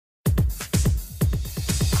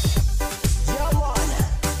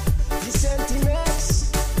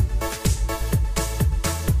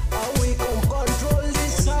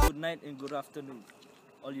good afternoon,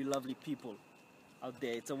 all you lovely people out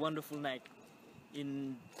there. It's a wonderful night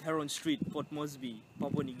in Heron Street, Port Moresby,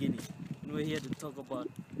 Papua New Guinea. And we're here to talk about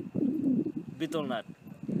betel nut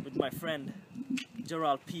with my friend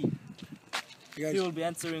Gerald P. Yes. He will be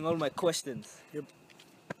answering all my questions. Yep.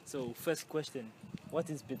 So first question, what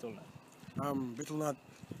is betel nut? Betel nut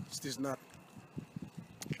is this nut.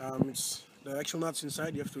 It's the actual nuts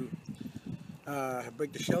inside. You have to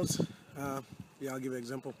break the shells. Yeah, I'll give you an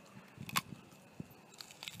example.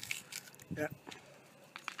 Yeah.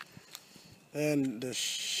 And the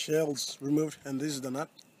shells removed, and this is the nut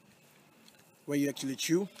where you actually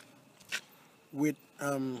chew with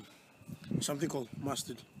something called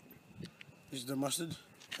mustard. This is the mustard,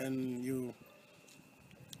 and you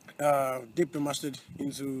dip the mustard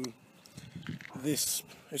into this.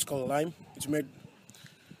 It's called lime. It's made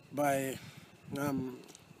by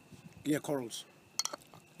corals.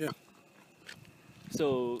 Yeah.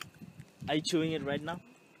 So, are you chewing it right now?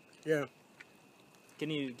 Yeah. Can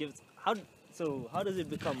you give how does it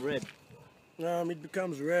become red? It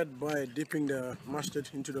becomes red by dipping the mustard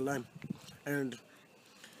into the lime and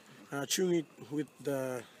chewing it with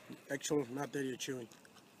the actual nut that you're chewing.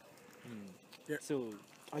 Yeah. So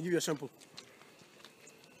I'll give you a sample.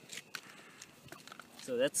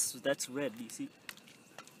 So that's red, you see.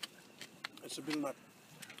 It's a betel nut.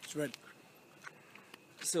 It's red.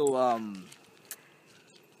 So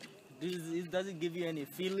does it give you any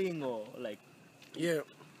feeling or like? Yeah,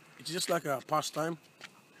 it's just like a pastime,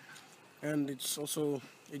 and it's also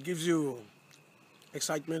it gives you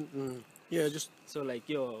excitement. And yeah, just So like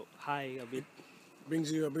you're high a bit.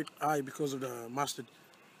 brings you a bit high because of the mustard.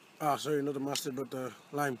 Sorry, not the mustard, but the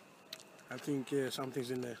lime. I think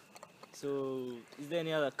something's in there. So is there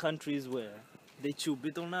any other countries where they chew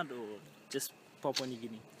betel nut or just Papua New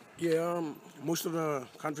Guinea? Yeah, most of the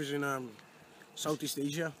countries in Southeast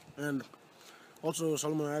Asia and also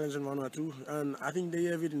Solomon Islands and Vanuatu, and I think they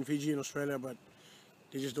have it in Fiji and Australia, but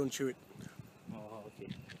they just don't chew it. Oh,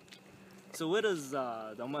 okay. So where does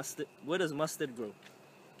mustard grow?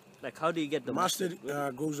 Like how do you get the Mustard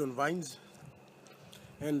mustard? grows on vines,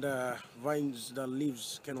 and vines, the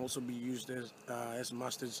leaves can also be used as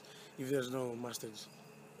mustards if there's no mustards.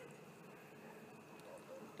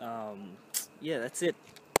 Yeah, that's it.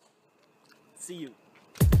 See you.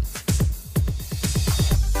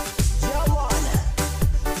 Yeah, man.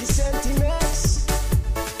 This